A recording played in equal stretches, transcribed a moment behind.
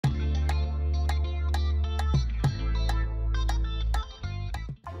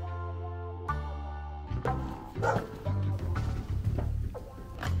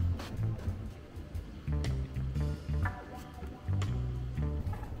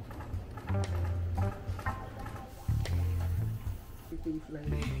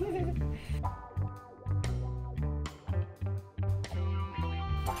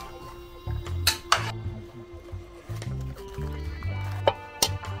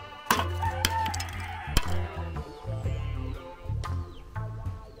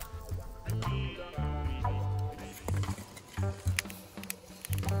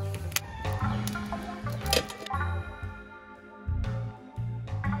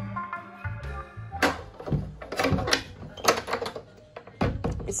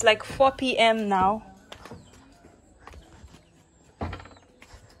It's like 4 p.m. now.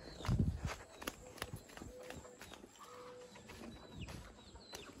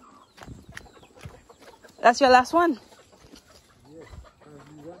 That's your last one? Yes, and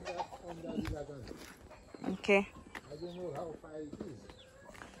we want that under the wagon. Okay. I don't know how far it is,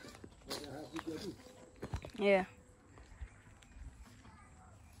 but I have to get it. Yeah.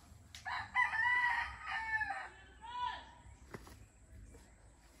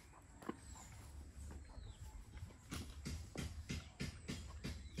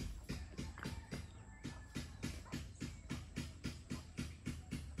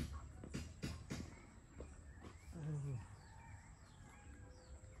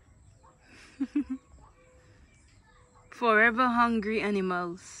 Forever hungry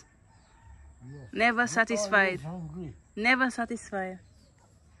animals. Yes. Never satisfied. Hungry. Never satisfied.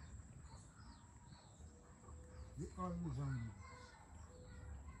 You're always hungry.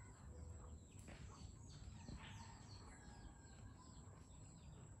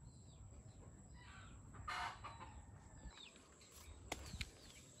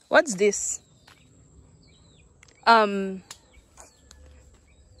 What's this?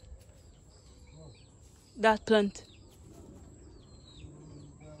 That plant.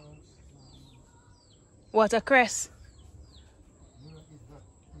 Watercress.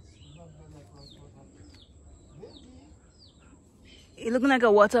 It looks like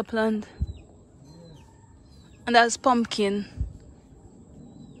a water plant. And that's pumpkin.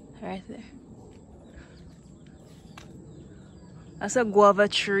 Right there. That's a guava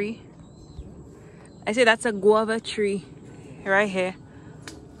tree. I say that's a guava tree. Right here.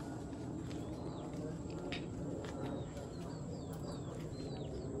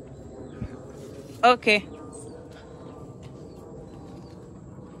 Okay.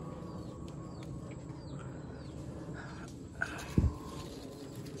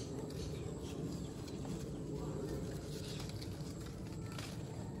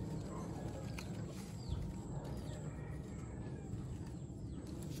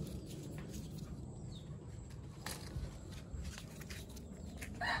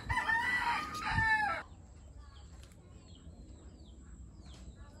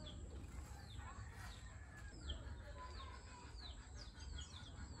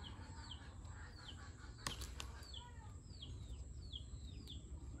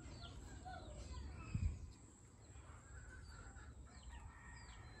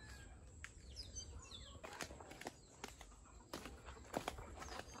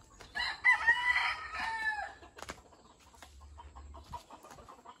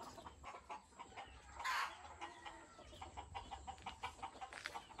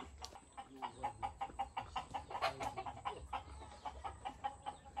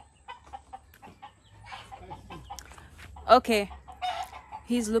 Okay.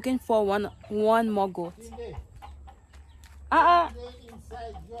 He's looking for one more goat. Inside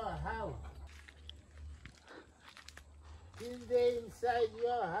your house. Inside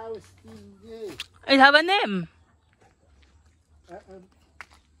your house. It have a name. Oh,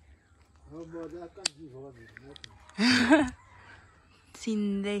 but I can't give her nothing.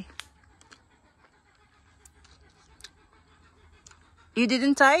 Cindy. You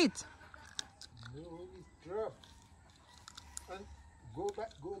didn't tie it? No, it's dropped. And go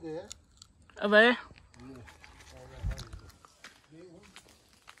back, go there. Over there? Yes.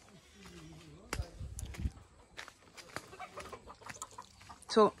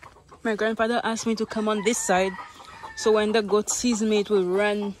 So my grandfather asked me to come on this side, so when the goat sees me, it will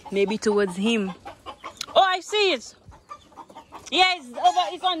run maybe towards him. Oh, I see it. Yeah, it's over.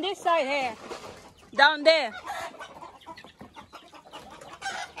 It's on this side here, down there.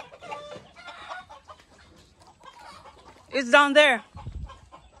 It's down there.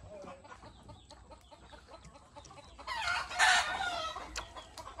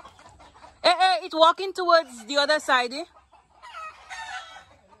 It's walking towards the other side. Eh?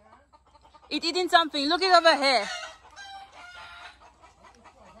 It eating something. Look it over here.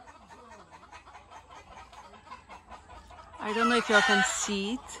 I don't know if y'all can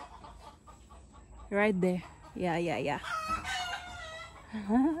see it. Right there. Yeah.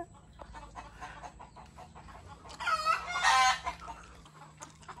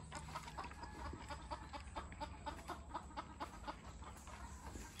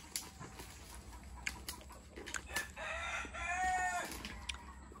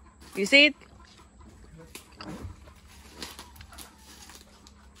 You see it?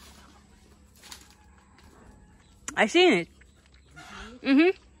 I seen it.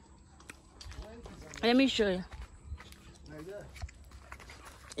 Let me show you. Like that.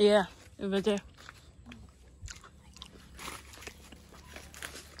 Yeah, over there.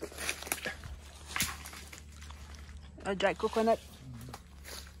 A dry coconut.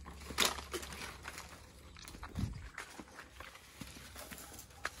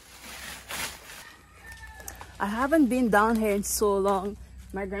 I haven't been down here in so long.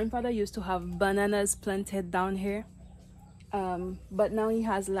 My grandfather used to have bananas planted down here. But now he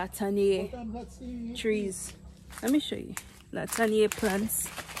has latanier trees. Let me show you. Latanier plants.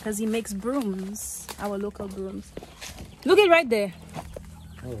 Because he makes brooms. Our local brooms. Look it right there.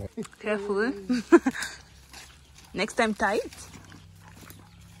 All right. Careful. Next time tight.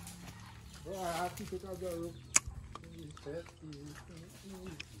 Well, I have to take out the rope.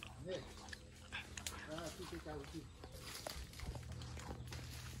 Next. I have to take out it.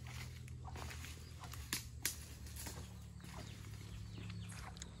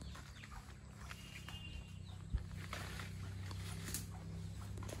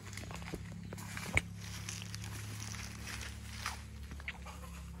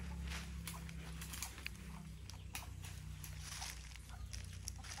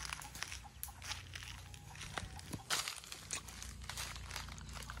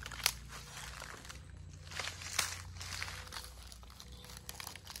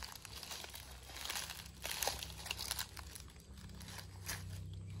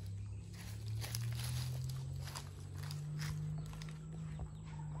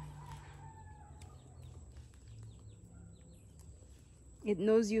 It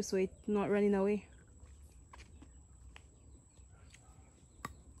knows you, so it's not running away.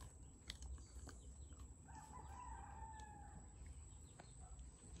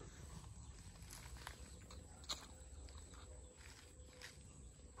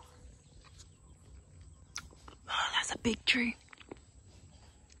 Oh, that's a big tree.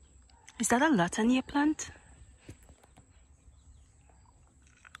 Is that a latanier plant?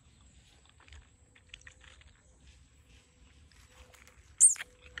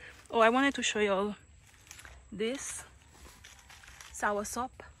 Oh, I wanted to show you all this soursop.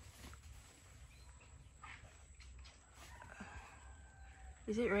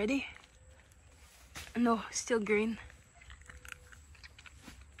 Is it ready? No, still green.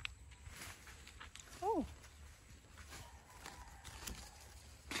 Oh.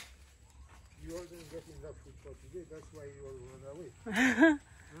 You all didn't get enough food for today. That's why you all run away.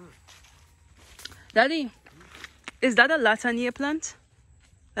 Daddy, is that a latanier plant?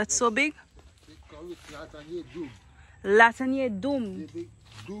 That's so big? They call it latanier dub. Latanier dum. They make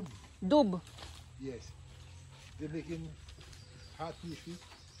dub. Dub. Yes. They're making hot leafy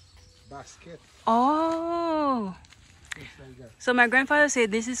basket. Oh. Things like that. So my grandfather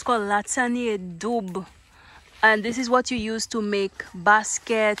said this is called latanier dub. And this is what you use to make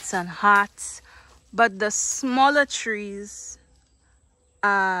baskets and hats. But the smaller trees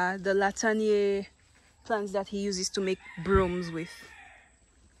are the latanier plants that he uses to make brooms with.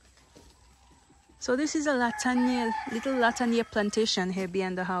 So this is a latanier, little latanier plantation here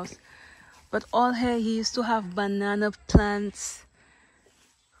behind the house. But all here he used to have banana plants.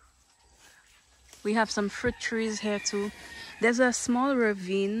 We have some fruit trees here too. There's a small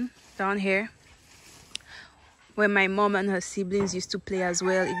ravine down here where my mom and her siblings used to play as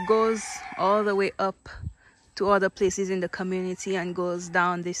well. It goes all the way up to other places in the community and goes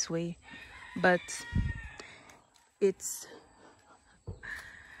down this way. But it's,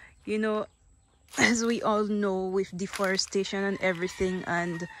 you know, as we all know, with deforestation and everything,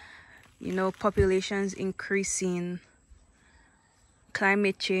 and you know, populations increasing,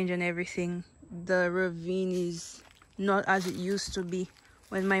 climate change and everything, the ravine is not as it used to be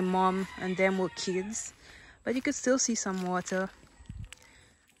when my mom and them were kids. But you could still see some water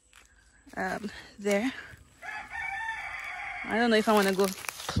there. I don't know if I want to go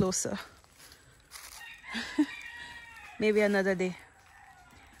closer. Maybe another day.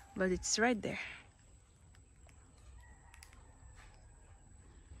 But it's right there.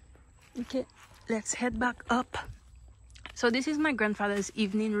 Okay, let's head back up. So this is my grandfather's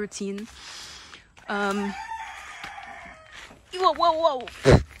evening routine. Whoa.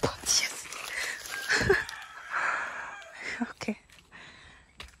 Yes.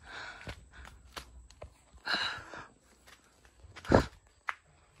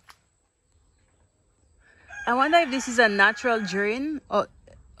 I wonder if this is a natural drain or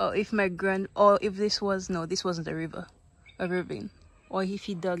if this was, no, this wasn't a river, a ravine, or if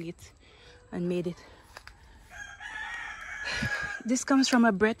he dug it and made it. This comes from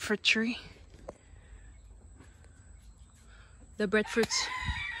a breadfruit tree. The breadfruit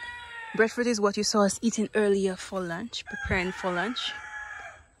is what you saw us eating earlier for lunch, preparing for lunch.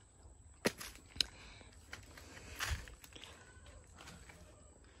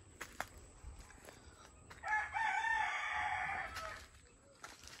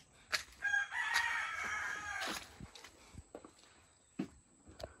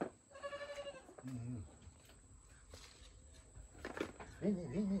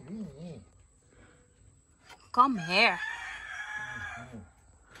 Come here.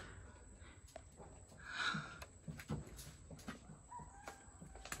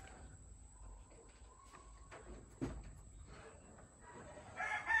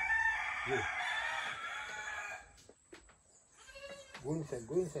 Go inside,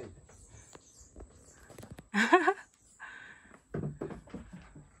 go inside.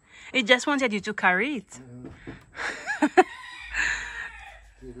 It just wanted you to carry it.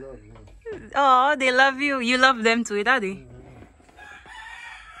 They love me. Oh, they love you. You love them too, Daddy.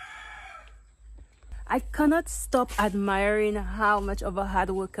 I cannot stop admiring how much of a hard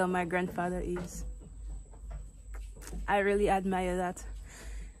worker my grandfather is. I really admire that.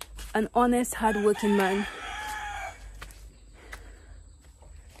 An honest, hard-working man.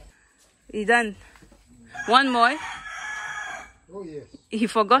 You done? One more? Oh, yes. He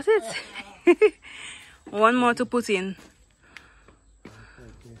forgot it? One more to put in.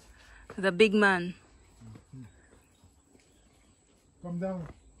 Okay. The big man. Come down.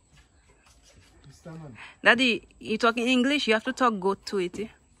 Mr. Man. Daddy, you talking English? You have to talk goat to it, eh?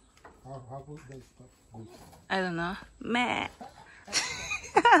 How about that stuff? Good. I don't know. Meh.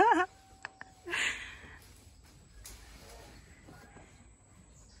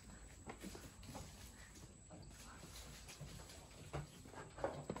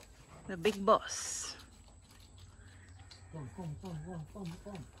 The big boss. Come.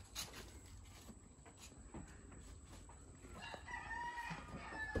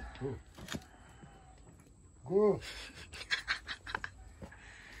 Go.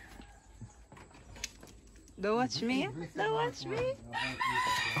 Don't watch me. Don't watch me. You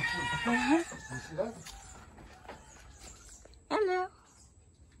see that? Hello.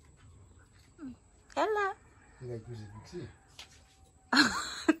 Hello. You like music, see?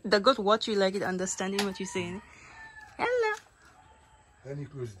 The goat watch you like it, understanding what you're saying. Hello. Then you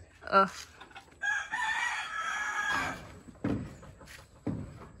close it. Oh.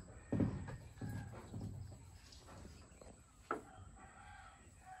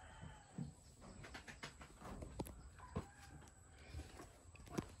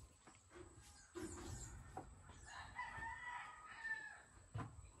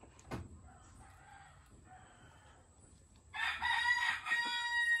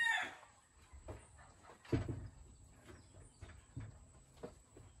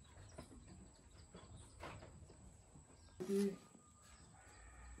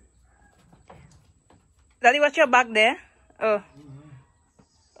 Daddy, watch your back there. Oh.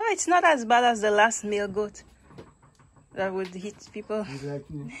 Oh, it's not as bad as the last male goat that would hit people. He'd like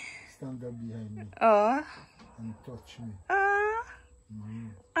to stand up behind me Oh. and touch me.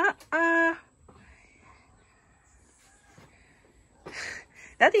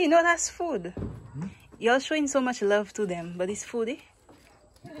 Daddy, you know that's food. You're showing so much love to them, but it's food, eh?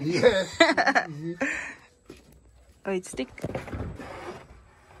 Yes. Oh, it's thick.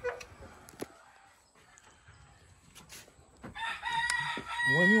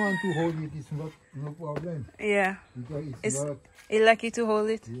 When you want to hold it, it's not no problem. Yeah. Because It's not. lucky to hold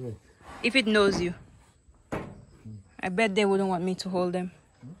it. Yes. If it knows you. I bet they wouldn't want me to hold them.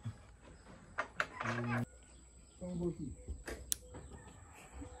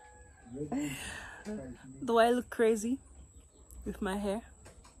 Do I look crazy with my hair?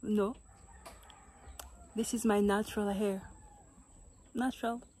 No. This is my natural hair.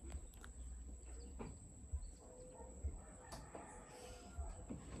 Natural.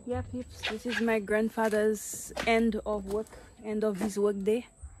 Yeah, peeps, this is my grandfather's end of his work day.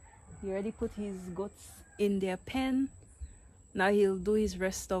 He already put his goats in their pen. Now he'll do his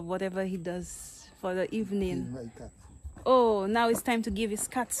rest of whatever he does for the evening. Oh, now it's time to give his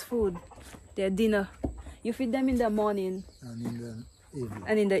cats food, their dinner. You feed them in the morning And in the evening.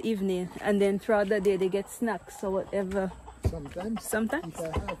 and in the evening, and then throughout the day they get snacks or whatever. Sometimes. If I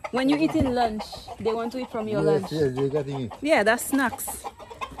have. When you eat in lunch, they want to eat from your lunch. Yes, they're getting it. Yeah, that's snacks.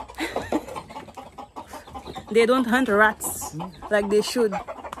 They don't hunt rats like they should.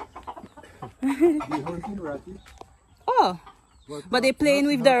 They hunting ratty. Oh, but they're playing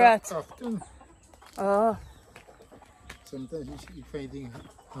with the rat. Often. Oh. Sometimes you finding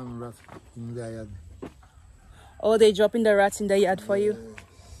rats in the yard. Oh, they dropping the rats in the yard for you.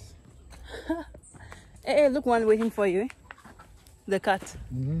 Hey, look, one waiting for you. The cat.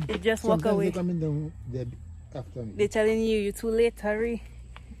 It just walk away. They coming down there after me. They're telling you you're too late, hurry.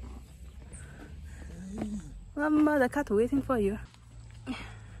 Mama, the cat waiting for you.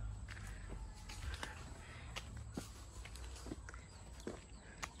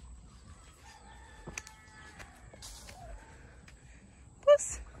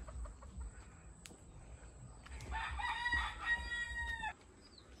 Puss.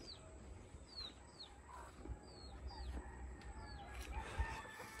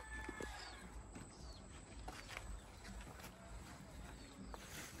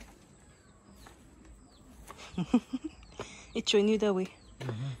 It's showing you the way.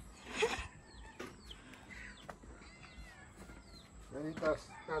 Many cats.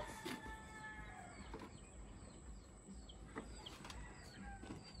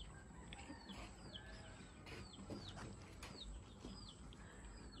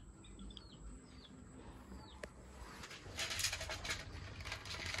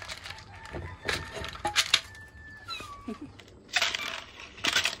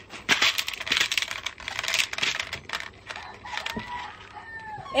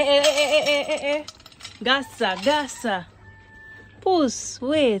 Eh. Gasa. Puss,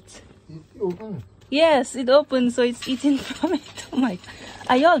 wait. It's open. Yes, it opened, so it's eating from it. Oh my.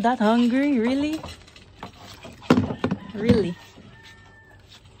 Are y'all that hungry? Really? Really?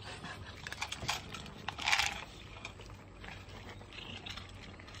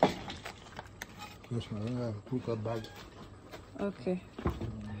 Yes, I put a bag. Okay.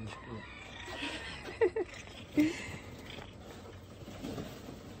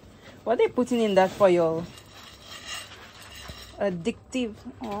 What are they putting in that for y'all? Addictive.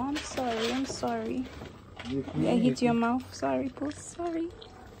 Oh, I'm sorry. I hit your mouth. Sorry, Puss. Sorry.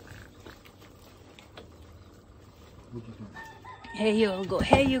 Here you go.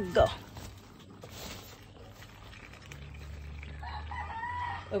 Here you go.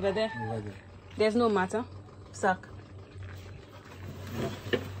 Over there. There's no matter. Suck.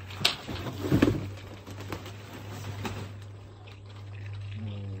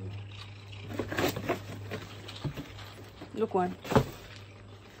 Look one.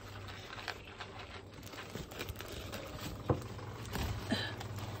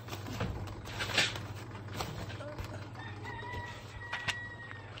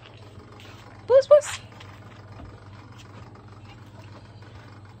 Puss.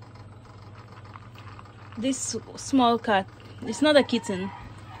 This small cat, it's not a kitten.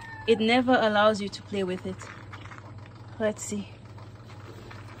 It never allows you to play with it. Let's see.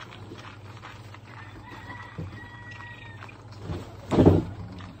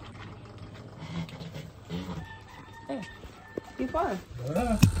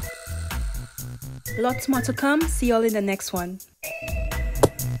 Lots more to come. See y'all in the next one.